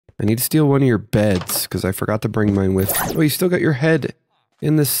I need to steal one of your beds, because I forgot to bring mine with. Oh, you still got your head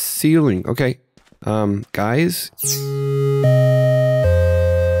in the ceiling. Okay. Guys?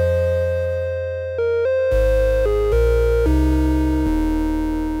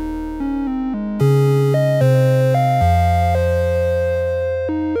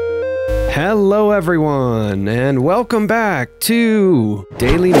 Hello everyone, and welcome back to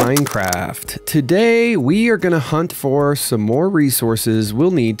Daily Minecraft. Today we are gonna hunt for some more resources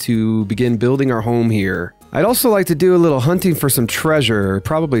we'll need to begin building our home here. I'd also like to do a little hunting for some treasure,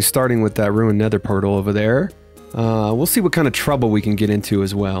 probably starting with that ruined nether portal over there. We'll see what kind of trouble we can get into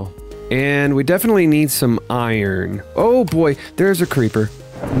as well. And we definitely need some iron. Oh boy, there's a creeper.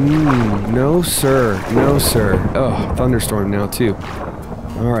 No sir, no sir. Oh, thunderstorm now too.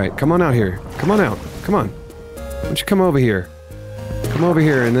 Alright, come on out here. Come on out. Come on. Why don't you come over here? Come over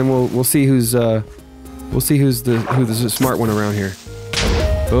here and then we'll see who's the smart one around here.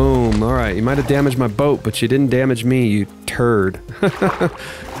 Boom. Alright, you might have damaged my boat, but you didn't damage me, you turd.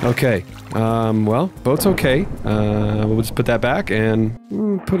 Okay. Well, boat's okay. We'll just put that back and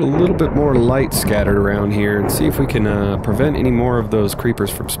put a little bit more light scattered around here and see if we can prevent any more of those creepers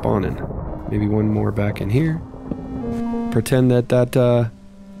from spawning. Maybe one more back in here. Pretend that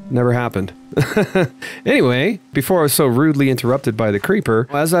never happened. Anyway, before I was so rudely interrupted by the creeper,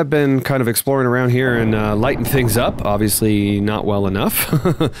 as I've been kind of exploring around here and lighting things up, obviously not well enough,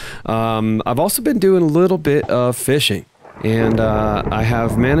 I've also been doing a little bit of fishing. And I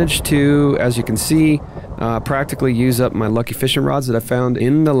have managed to, as you can see, practically use up my lucky fishing rods that I found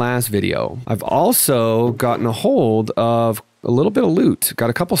in the last video. I've also gotten a hold of a little bit of loot. Got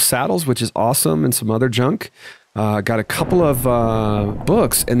a couple saddles, which is awesome, and some other junk. Got a couple of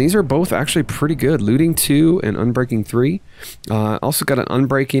books, and these are both actually pretty good. Looting 2 and Unbreaking 3. Also got an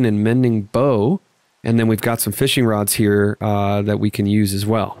Unbreaking and Mending bow, and then we've got some fishing rods here that we can use as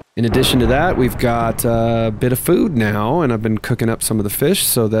well. In addition to that, we've got a bit of food now, and I've been cooking up some of the fish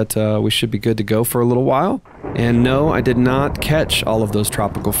so that we should be good to go for a little while. And no, I did not catch all of those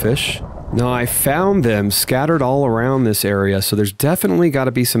tropical fish. No, I found them scattered all around this area, so there's definitely got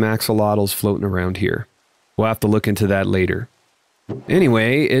to be some axolotls floating around here. We'll have to look into that later.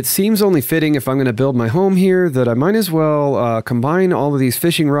 Anyway, it seems only fitting if I'm going to build my home here that I might as well combine all of these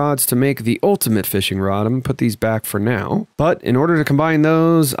fishing rods to make the ultimate fishing rod. I'm going to put these back for now. But in order to combine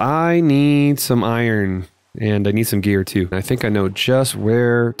those, I need some iron. And I need some gear too. I think I know just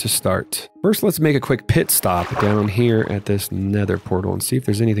where to start. First, let's make a quick pit stop down here at this nether portal and see if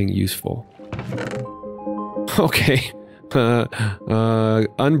there's anything useful. Okay.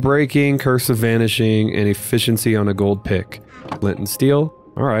 Unbreaking, Curse of Vanishing, and Efficiency on a gold pick. Flint and steel.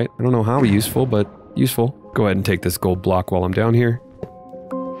 Alright, I don't know how useful, but useful. Go ahead and take this gold block while I'm down here.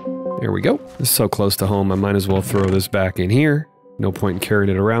 There we go. This is so close to home, I might as well throw this back in here. No point in carrying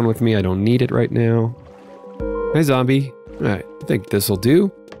it around with me, I don't need it right now. Hi, zombie. Alright, I think this'll do.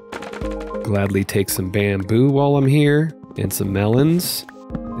 Gladly take some bamboo while I'm here, and some melons,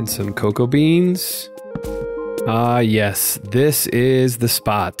 and some cocoa beans. Yes, this is the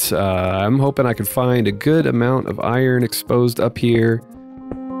spot. I'm hoping I can find a good amount of iron exposed up here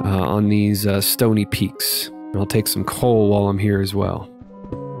on these stony peaks. I'll take some coal while I'm here as well.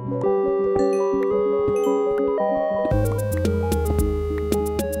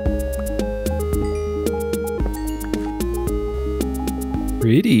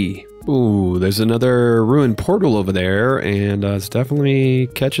 Pretty. Ooh, there's another ruined portal over there, and it's definitely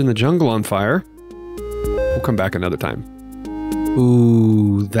catching the jungle on fire. We'll come back another time.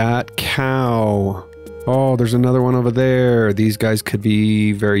 Ooh, that cow. Oh, there's another one over there. These guys could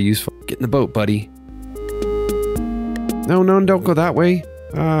be very useful. Get in the boat, buddy. No, don't go that way.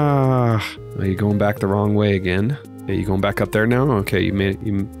 Ah, are you going back the wrong way again? Are you going back up there now? Okay,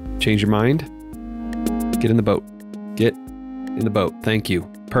 you changed your mind? Get in the boat. Get in the boat. Thank you.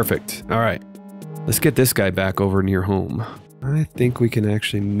 Perfect. All right. Let's get this guy back over near home. I think we can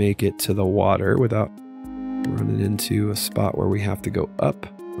actually make it to the water without running into a spot where we have to go up.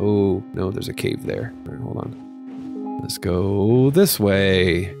 Oh, no, there's a cave there. All right, hold on. Let's go this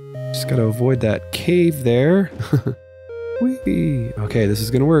way. Just gotta avoid that cave there. Whee! Okay, this is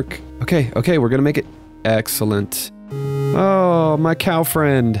gonna work. Okay, we're gonna make it. Excellent. Oh, my cow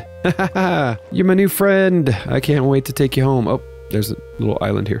friend. You're my new friend. I can't wait to take you home. Oh, there's a little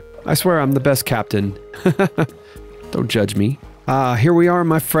island here. I swear I'm the best captain. Don't judge me. Here we are,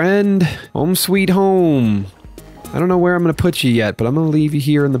 my friend. Home sweet home. I don't know where I'm going to put you yet, but I'm going to leave you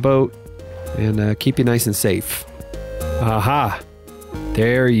here in the boat and keep you nice and safe. Aha.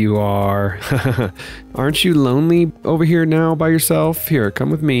 There you are. Aren't you lonely over here now by yourself? Here, come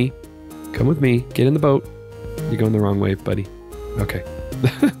with me. Come with me. Get in the boat. You're going the wrong way, buddy. Okay.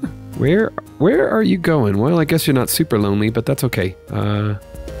 Where are you going? Well, I guess you're not super lonely, but that's okay.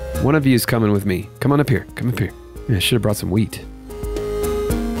 One of you is coming with me. Come on up here. Come up here. Yeah, I should have brought some wheat.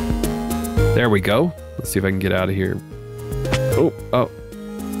 There we go. Let's see if I can get out of here. Oh.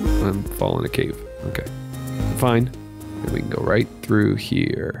 I'm falling in a cave. Okay. Fine. And we can go right through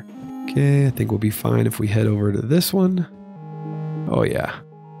here. Okay, I think we'll be fine if we head over to this one. Oh, yeah.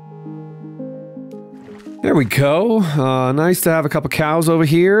 There we go. Nice to have a couple cows over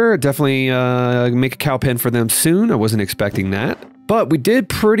here. Definitely make a cow pen for them soon. I wasn't expecting that. But we did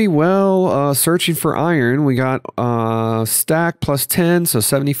pretty well searching for iron. We got stack plus 10, so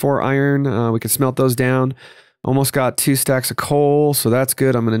 74 iron. We could smelt those down. Almost got 2 stacks of coal, so that's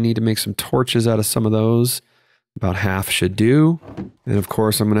good. I'm going to need to make some torches out of some of those. About half should do. And of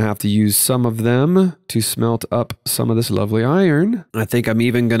course, I'm going to have to use some of them to smelt up some of this lovely iron. I think I'm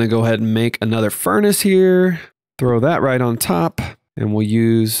even going to go ahead and make another furnace here. Throw that right on top. And we'll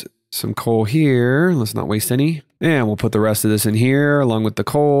use some coal here. Let's not waste any. And we'll put the rest of this in here along with the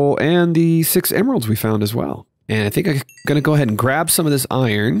coal and the 6 emeralds we found as well. And I think I'm going to go ahead and grab some of this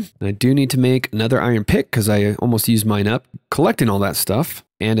iron. And I do need to make another iron pick because I almost used mine up collecting all that stuff.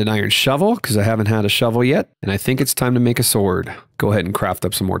 And an iron shovel because I haven't had a shovel yet. And I think it's time to make a sword. Go ahead and craft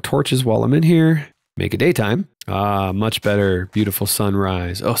up some more torches while I'm in here. Make it daytime. Ah, much better. Beautiful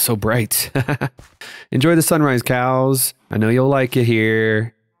sunrise. Oh, so bright. Enjoy the sunrise, cows. I know you'll like it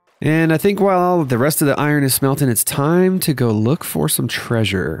here. And I think while the rest of the iron is smelting, it's time to go look for some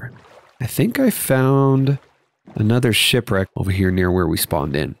treasure. I think I found another shipwreck over here near where we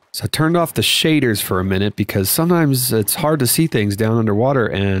spawned in. So I turned off the shaders for a minute because sometimes it's hard to see things down underwater,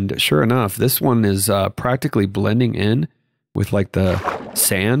 and sure enough, this one is practically blending in with like the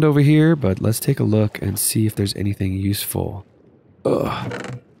sand over here, but let's take a look and see if there's anything useful.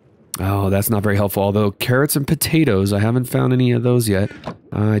 Ugh. Oh, that's not very helpful, although carrots and potatoes, I haven't found any of those yet.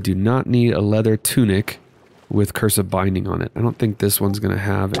 I do not need a leather tunic with cursive binding on it. I don't think this one's going to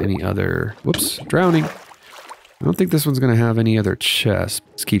have any other... Whoops, drowning. I don't think this one's going to have any other chests.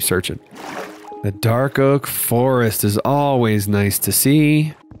 Let's keep searching. The dark oak forest is always nice to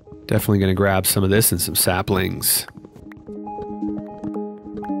see. Definitely going to grab some of this and some saplings.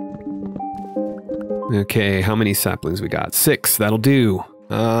 Okay, how many saplings we got? 6, that'll do.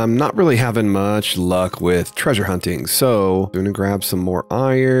 I'm not really having much luck with treasure hunting, so I'm gonna grab some more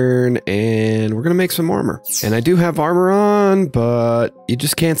iron and we're gonna make some armor. And I do have armor on, but you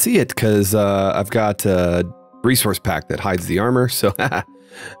just can't see it because I've got a resource pack that hides the armor, so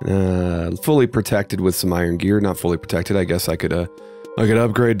fully protected with some iron gear. Not fully protected, I guess I could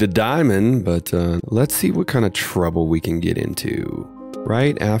upgrade to diamond, but let's see what kind of trouble we can get into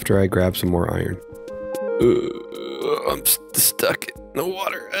right after I grab some more iron. I'm stuck in the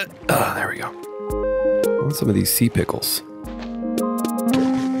water. There we go. I want some of these sea pickles.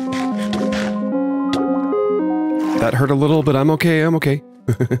 That hurt a little, but I'm okay. I'm okay.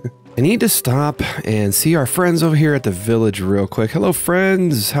 I need to stop and see our friends over here at the village real quick. Hello,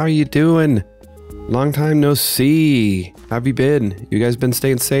 friends. How you doing? Long time no see. How have you been? You guys been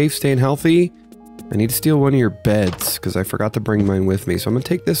staying safe, staying healthy? I need to steal one of your beds because I forgot to bring mine with me. So I'm going to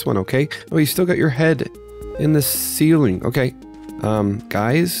take this one, okay? Oh, you still got your head in the ceiling. Okay.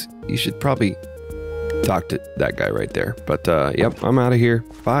 Guys, you should probably talk to that guy right there. But, yep, I'm out of here.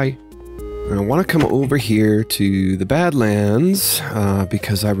 Bye. I want to come over here to the Badlands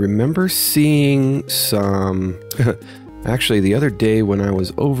because I remember seeing some... Actually, the other day when I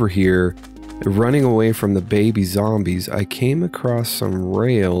was over here running away from the baby zombies, I came across some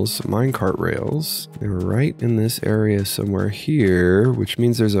rails, minecart rails. They were right in this area somewhere here, which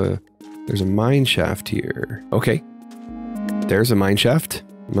means there's a mine shaft here. Okay. There's a mine shaft.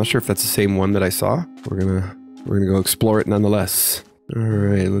 I'm not sure if that's the same one that I saw. We're gonna go explore it nonetheless. All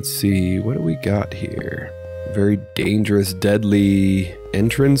right, let's see. What do we got here? Very dangerous, deadly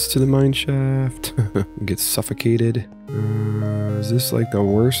entrance to the mine shaft. Get suffocated. Is this like the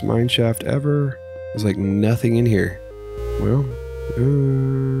worst mine shaft ever? There's like nothing in here. Well,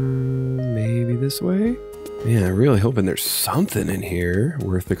 maybe this way? Yeah, I'm really hoping there's something in here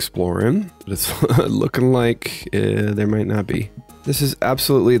worth exploring. But it's looking like there might not be. This is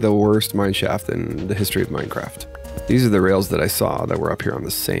absolutely the worst mine shaft in the history of Minecraft. These are the rails that I saw that were up here on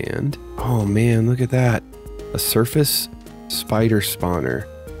the sand. Oh man, look at that. A surface spider spawner.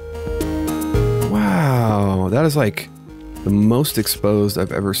 Wow, that is like the most exposed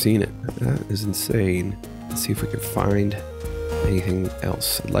I've ever seen it. That is insane. Let's see if we can find anything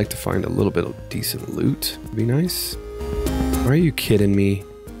else. I'd like to find a little bit of decent loot. Would be nice. Are you kidding me?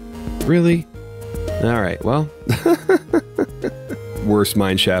 Really? All right, well. Worst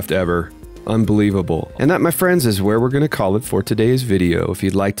mine shaft ever. Unbelievable. And that, my friends, is where we're going to call it for today's video. If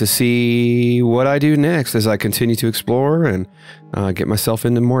you'd like to see what I do next as I continue to explore and get myself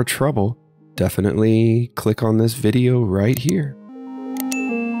into more trouble, definitely click on this video right here.